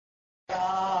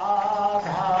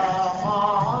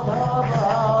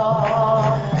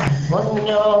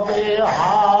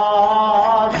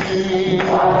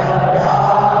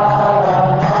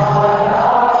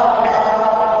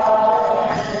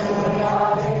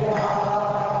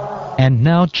And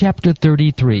now Chapter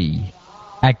 33,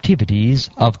 Activities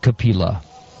of Kapila.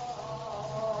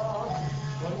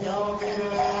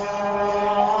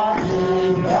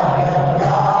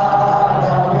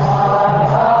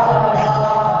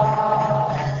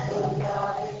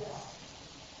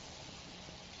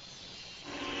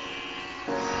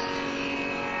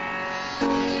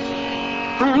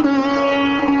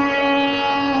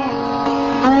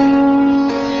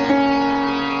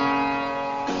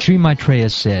 Sri Maitreya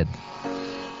said,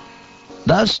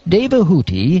 "Thus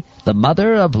Devahuti, the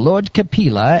mother of Lord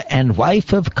Kapila and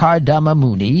wife of Kardama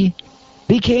Muni,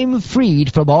 became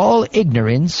freed from all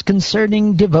ignorance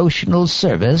concerning devotional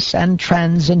service and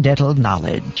transcendental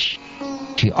knowledge.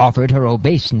 She offered her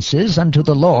obeisances unto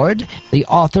the Lord, the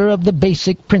author of the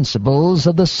basic principles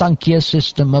of the Sankhya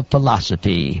system of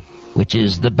philosophy, which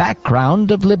is the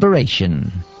background of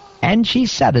liberation. And she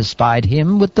satisfied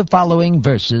him with the following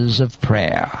verses of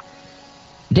prayer."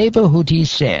 Devahuti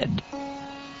said,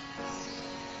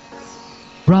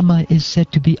 Brahma is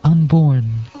said to be unborn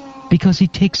because he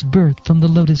takes birth from the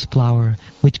lotus flower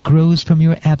which grows from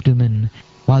your abdomen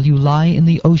while you lie in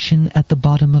the ocean at the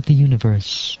bottom of the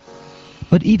universe.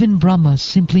 But even Brahma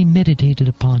simply meditated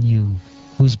upon you,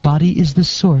 whose body is the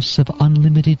source of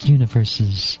unlimited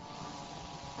universes.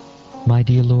 My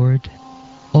dear Lord,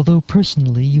 although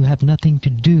personally you have nothing to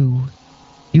do,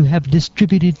 you have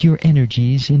distributed your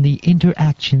energies in the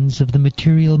interactions of the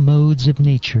material modes of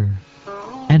nature,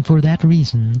 and for that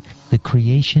reason the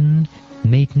creation,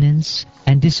 maintenance,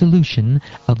 and dissolution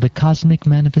of the cosmic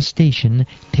manifestation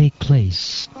take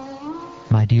place.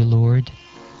 My dear Lord,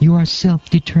 you are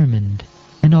self-determined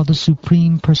and are the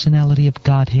Supreme Personality of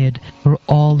Godhead for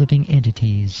all living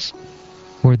entities.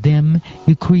 For them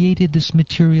you created this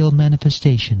material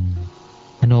manifestation,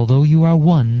 and although you are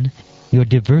one, your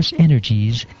diverse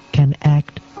energies can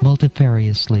act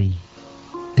multifariously.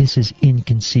 This is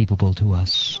inconceivable to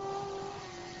us.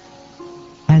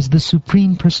 As the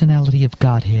Supreme Personality of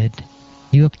Godhead,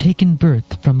 you have taken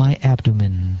birth from my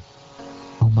abdomen.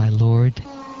 O my Lord,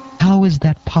 how is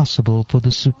that possible for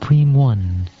the Supreme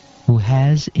One, who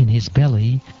has in his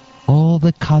belly all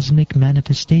the cosmic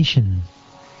manifestation?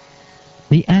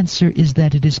 The answer is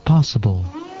that it is possible,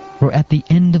 for at the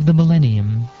end of the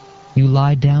millennium, you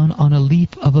lie down on a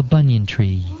leaf of a banyan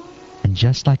tree, and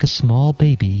just like a small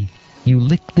baby, you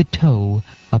lick the toe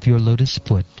of your lotus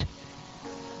foot.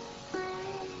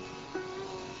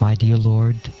 My dear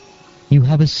Lord, you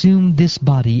have assumed this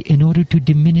body in order to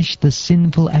diminish the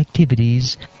sinful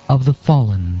activities of the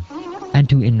fallen, and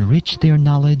to enrich their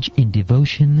knowledge in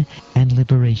devotion and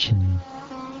liberation.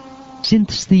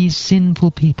 Since these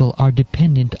sinful people are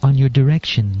dependent on your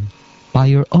direction, by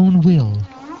your own will,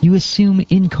 you assume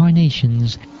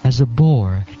incarnations as a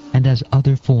boar and as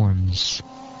other forms.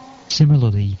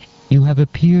 Similarly, you have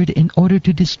appeared in order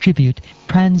to distribute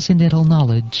transcendental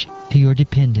knowledge to your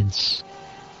dependents.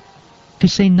 To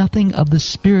say nothing of the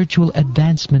spiritual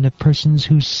advancement of persons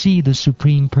who see the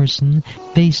Supreme Person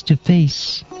face to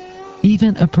face,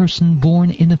 even a person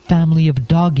born in a family of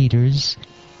dog-eaters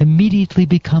immediately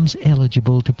becomes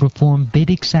eligible to perform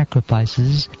Vedic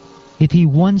sacrifices if he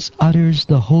once utters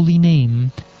the holy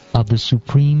name of the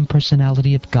Supreme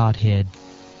Personality of Godhead,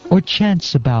 or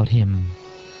chants about him,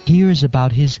 hears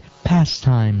about his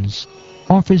pastimes,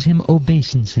 offers him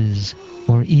obeisances,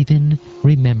 or even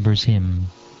remembers him.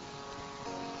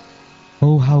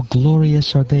 Oh, how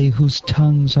glorious are they whose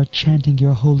tongues are chanting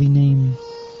your holy name!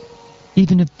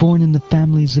 Even if born in the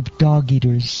families of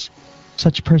dog-eaters,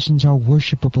 such persons are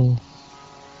worshipable.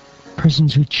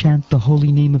 Persons who chant the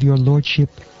holy name of your Lordship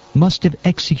must have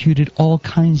executed all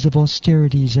kinds of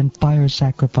austerities and fire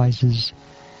sacrifices,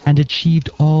 and achieved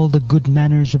all the good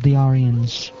manners of the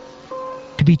Aryans.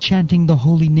 To be chanting the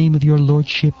holy name of your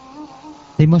Lordship,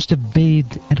 they must have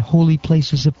bathed at holy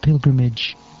places of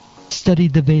pilgrimage,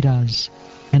 studied the Vedas,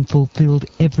 and fulfilled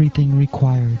everything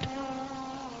required.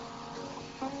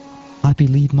 I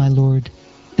believe, my Lord,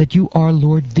 that you are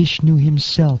Lord Vishnu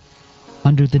himself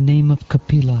under the name of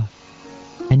Kapila,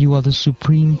 and you are the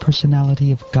Supreme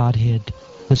Personality of Godhead,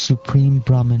 the Supreme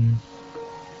Brahman.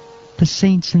 The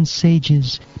saints and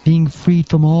sages, being freed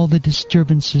from all the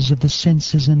disturbances of the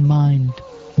senses and mind,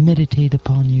 meditate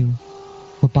upon you,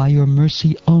 for by your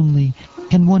mercy only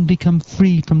can one become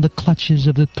free from the clutches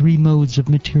of the three modes of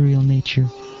material nature.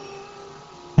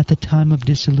 At the time of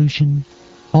dissolution,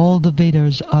 all the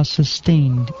Vedas are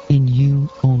sustained in you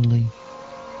only.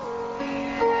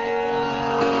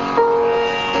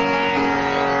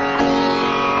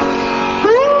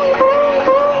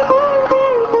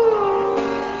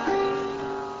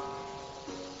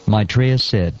 Maitreya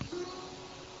said,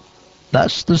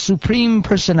 Thus the Supreme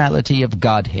Personality of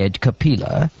Godhead,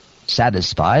 Kapila,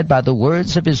 satisfied by the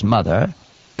words of his mother,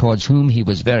 towards whom he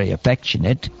was very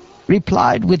affectionate,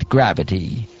 replied with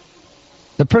gravity.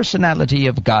 The Personality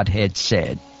of Godhead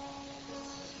said,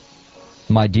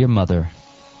 My dear mother,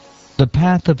 the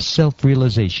path of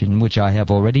self-realization which I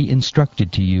have already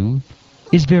instructed to you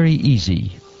is very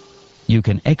easy. You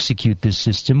can execute this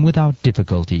system without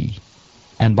difficulty,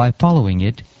 and by following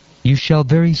it, you shall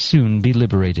very soon be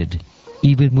liberated,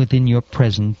 even within your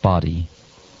present body.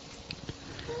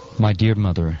 My dear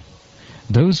mother,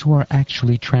 those who are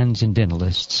actually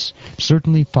transcendentalists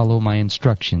certainly follow my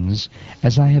instructions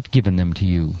as I have given them to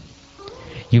you.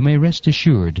 You may rest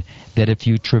assured that if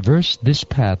you traverse this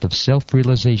path of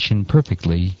self-realization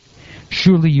perfectly,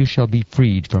 surely you shall be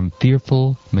freed from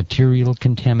fearful material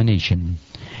contamination,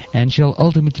 and shall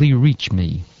ultimately reach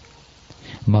me.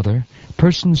 Mother,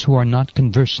 persons who are not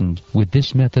conversant with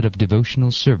this method of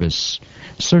devotional service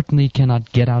certainly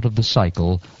cannot get out of the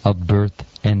cycle of birth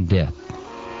and death.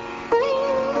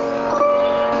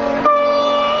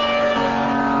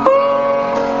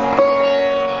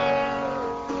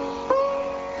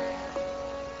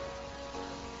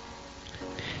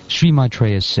 Sri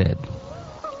Maitreya said,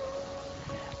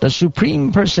 The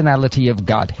Supreme Personality of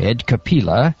Godhead,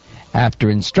 Kapila, after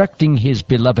instructing his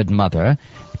beloved mother,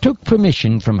 took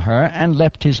permission from her and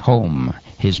left his home,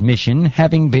 his mission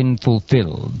having been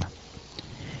fulfilled.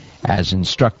 As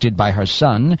instructed by her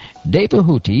son,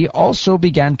 Devahuti also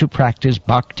began to practice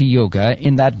bhakti yoga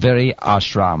in that very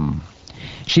ashram.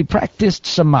 She practiced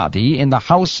samadhi in the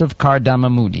house of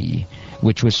Kardama Muni,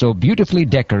 which was so beautifully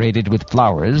decorated with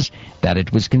flowers that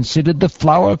it was considered the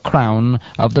flower crown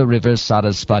of the river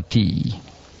Sarasvati.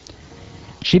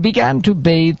 She began to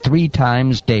bathe 3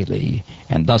 times daily,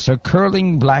 and thus her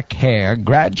curling black hair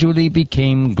gradually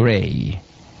became gray.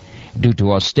 Due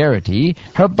to austerity,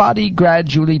 her body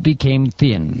gradually became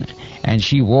thin, and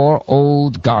she wore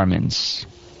old garments.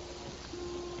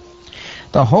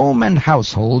 The home and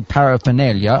household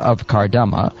paraphernalia of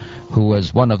Kardama, who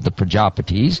was one of the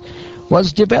Prajapatis,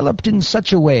 was developed in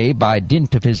such a way by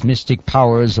dint of his mystic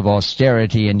powers of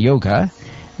austerity and yoga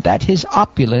that his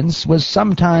opulence was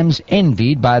sometimes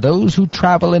envied by those who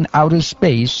travel in outer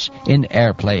space in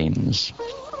airplanes.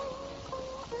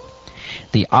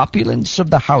 The opulence of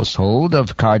the household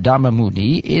of Kardama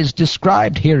Muni is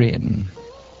described herein.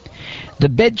 The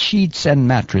bedsheets and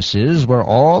mattresses were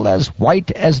all as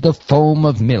white as the foam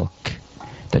of milk.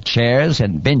 The chairs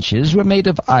and benches were made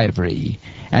of ivory,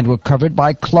 and were covered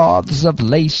by cloths of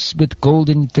lace with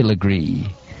golden filigree,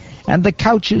 and the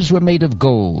couches were made of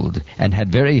gold, and had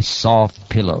very soft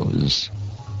pillows.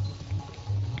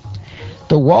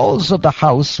 The walls of the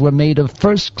house were made of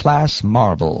first-class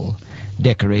marble,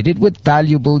 decorated with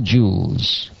valuable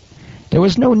jewels. There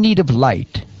was no need of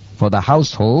light, for the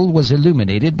household was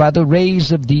illuminated by the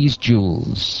rays of these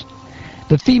jewels.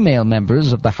 The female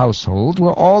members of the household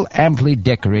were all amply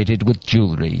decorated with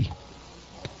jewelry.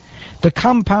 The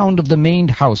compound of the main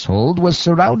household was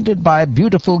surrounded by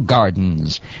beautiful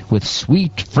gardens with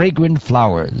sweet, fragrant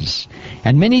flowers,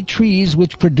 and many trees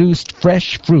which produced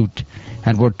fresh fruit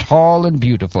and were tall and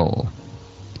beautiful.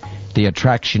 The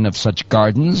attraction of such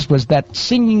gardens was that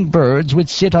singing birds would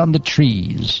sit on the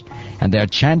trees, and their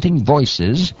chanting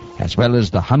voices, as well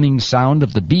as the humming sound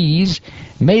of the bees,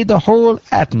 made the whole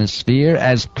atmosphere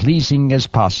as pleasing as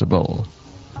possible.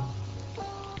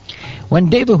 When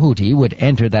Devahuti would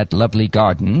enter that lovely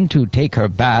garden to take her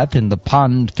bath in the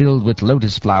pond filled with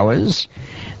lotus flowers,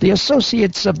 the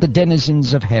associates of the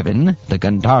denizens of heaven, the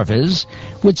Gandharvas,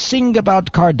 would sing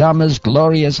about Kardama's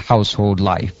glorious household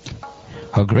life.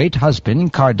 Her great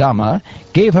husband, Kardama,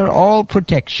 gave her all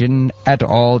protection at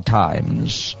all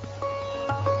times.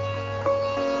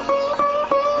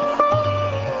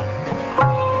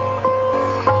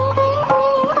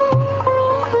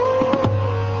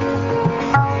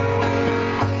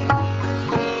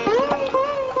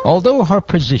 Although her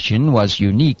position was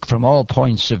unique from all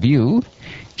points of view,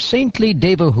 saintly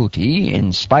Devahuti,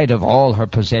 in spite of all her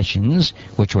possessions,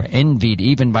 which were envied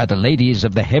even by the ladies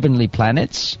of the heavenly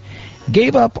planets,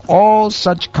 gave up all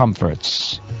such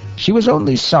comforts. She was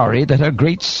only sorry that her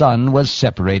great son was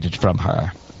separated from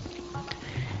her.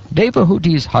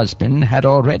 Devahuti's husband had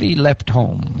already left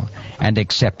home and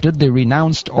accepted the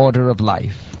renounced order of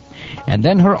life, and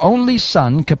then her only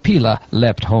son, Kapila,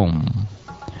 left home.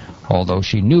 Although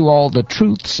she knew all the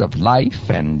truths of life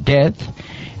and death,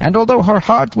 and although her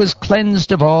heart was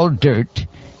cleansed of all dirt,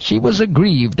 she was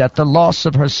aggrieved at the loss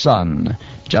of her son,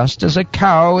 just as a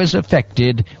cow is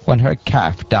affected when her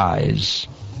calf dies.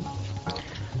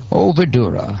 O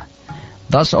Vidura,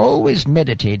 Thus always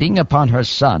meditating upon her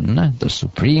son, the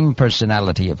Supreme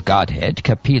Personality of Godhead,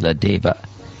 Kapila Deva,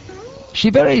 she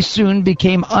very soon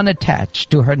became unattached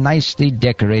to her nicely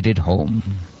decorated home.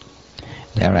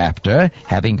 Thereafter,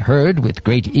 having heard with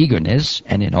great eagerness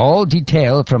and in all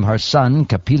detail from her son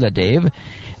Kapila Dev,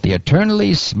 the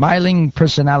eternally smiling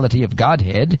personality of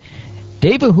Godhead,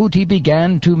 Devahuti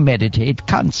began to meditate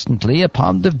constantly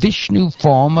upon the Vishnu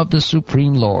form of the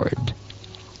Supreme Lord.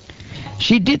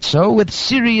 She did so with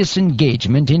serious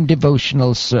engagement in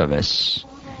devotional service.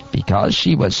 Because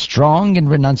she was strong in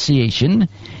renunciation,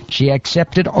 she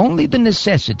accepted only the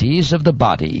necessities of the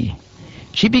body.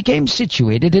 She became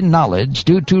situated in knowledge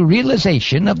due to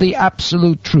realization of the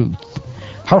absolute truth.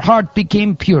 Her heart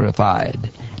became purified.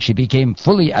 She became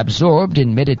fully absorbed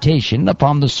in meditation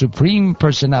upon the Supreme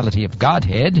Personality of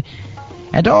Godhead,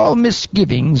 and all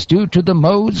misgivings due to the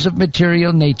modes of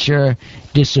material nature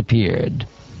disappeared.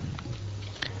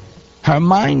 Her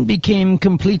mind became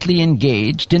completely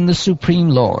engaged in the Supreme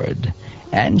Lord,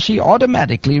 and she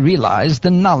automatically realized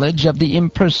the knowledge of the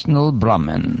impersonal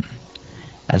Brahman.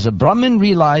 As a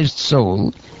Brahman-realized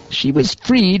soul, she was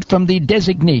freed from the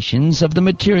designations of the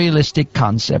materialistic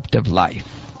concept of life.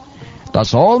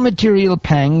 Thus all material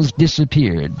pangs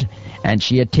disappeared, and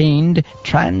she attained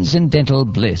transcendental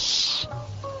bliss.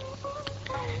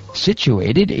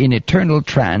 Situated in eternal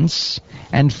trance,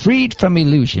 and freed from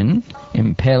illusion,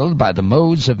 impelled by the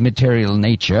modes of material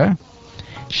nature,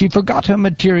 she forgot her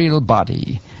material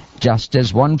body, just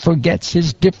as one forgets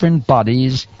his different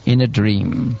bodies in a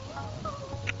dream.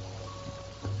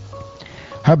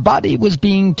 Her body was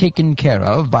being taken care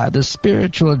of by the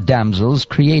spiritual damsels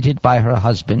created by her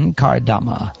husband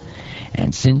Kardama,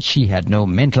 and since she had no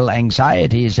mental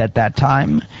anxieties at that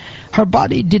time, her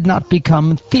body did not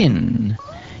become thin.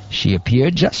 She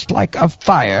appeared just like a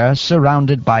fire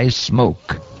surrounded by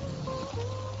smoke.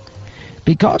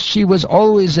 Because she was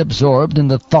always absorbed in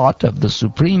the thought of the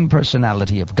Supreme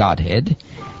Personality of Godhead,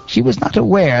 she was not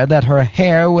aware that her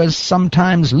hair was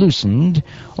sometimes loosened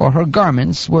or her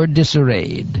garments were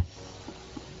disarrayed.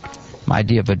 My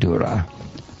dear Vidura,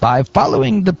 by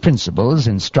following the principles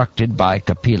instructed by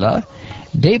Kapila,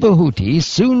 Devahuti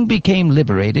soon became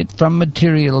liberated from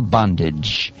material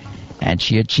bondage, and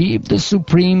she achieved the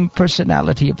Supreme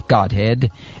Personality of Godhead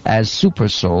as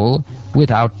Supersoul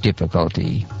without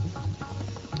difficulty.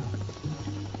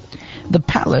 The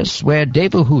palace where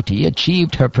Devahuti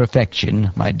achieved her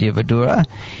perfection, my dear Vidura,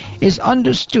 is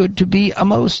understood to be a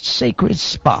most sacred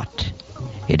spot.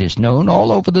 It is known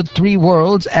all over the three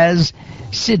worlds as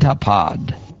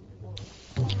Siddhapad.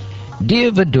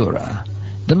 Dear Vidura,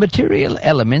 the material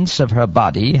elements of her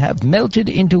body have melted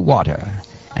into water,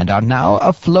 and are now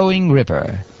a flowing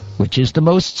river, which is the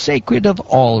most sacred of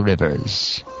all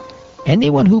rivers.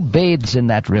 Anyone who bathes in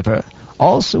that river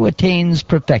also attains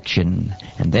perfection,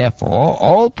 and therefore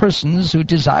all persons who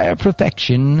desire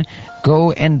perfection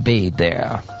go and bathe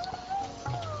there.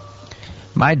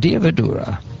 My dear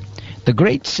Vidura, the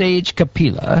great sage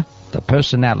Kapila, the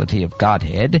personality of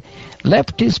Godhead,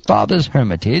 left his father's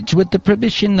hermitage with the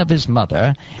permission of his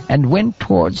mother and went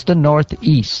towards the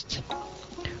northeast.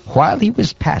 While he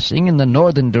was passing in the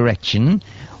northern direction,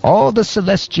 all the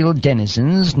celestial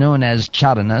denizens known as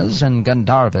Charanas and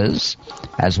Gandharvas,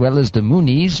 as well as the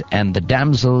Munis and the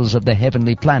damsels of the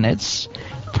heavenly planets,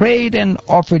 prayed and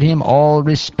offered him all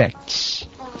respects.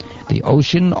 The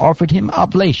ocean offered him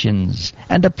oblations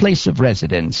and a place of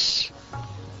residence.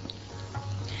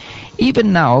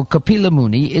 Even now Kapila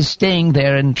Muni is staying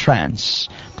there in trance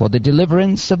for the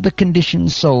deliverance of the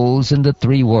conditioned souls in the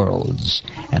three worlds,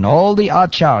 and all the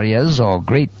acharyas or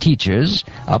great teachers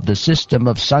of the system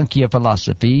of Sankhya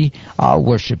philosophy are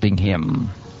worshipping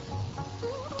him.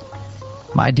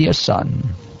 My dear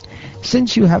son,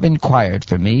 since you have inquired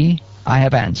for me, I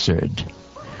have answered.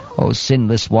 O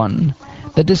sinless one,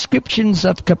 the descriptions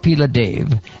of Kapila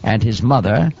Dev and his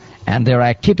mother and their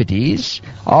activities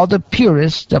are the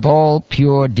purest of all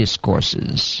pure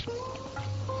discourses.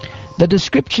 The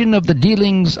description of the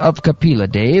dealings of Kapila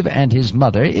Dev and his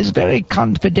mother is very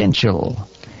confidential,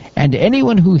 and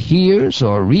anyone who hears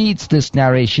or reads this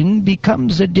narration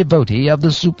becomes a devotee of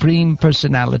the Supreme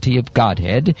Personality of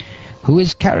Godhead, who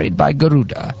is carried by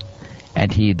Garuda,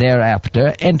 and he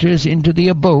thereafter enters into the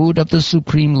abode of the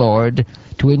Supreme Lord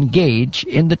to engage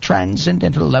in the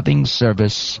transcendental loving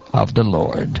service of the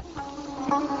Lord.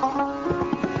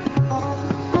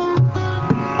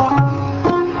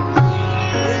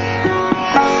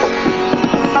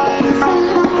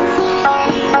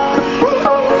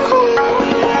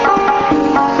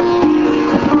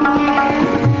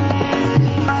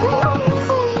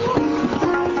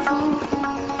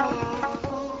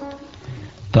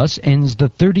 Thus ends the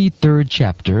 33rd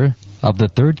chapter of the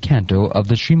 3rd canto of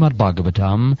the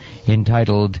Śrīmad-Bhāgavatam,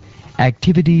 entitled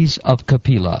Activities of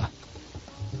Kapila.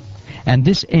 And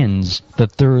this ends the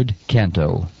 3rd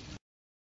canto.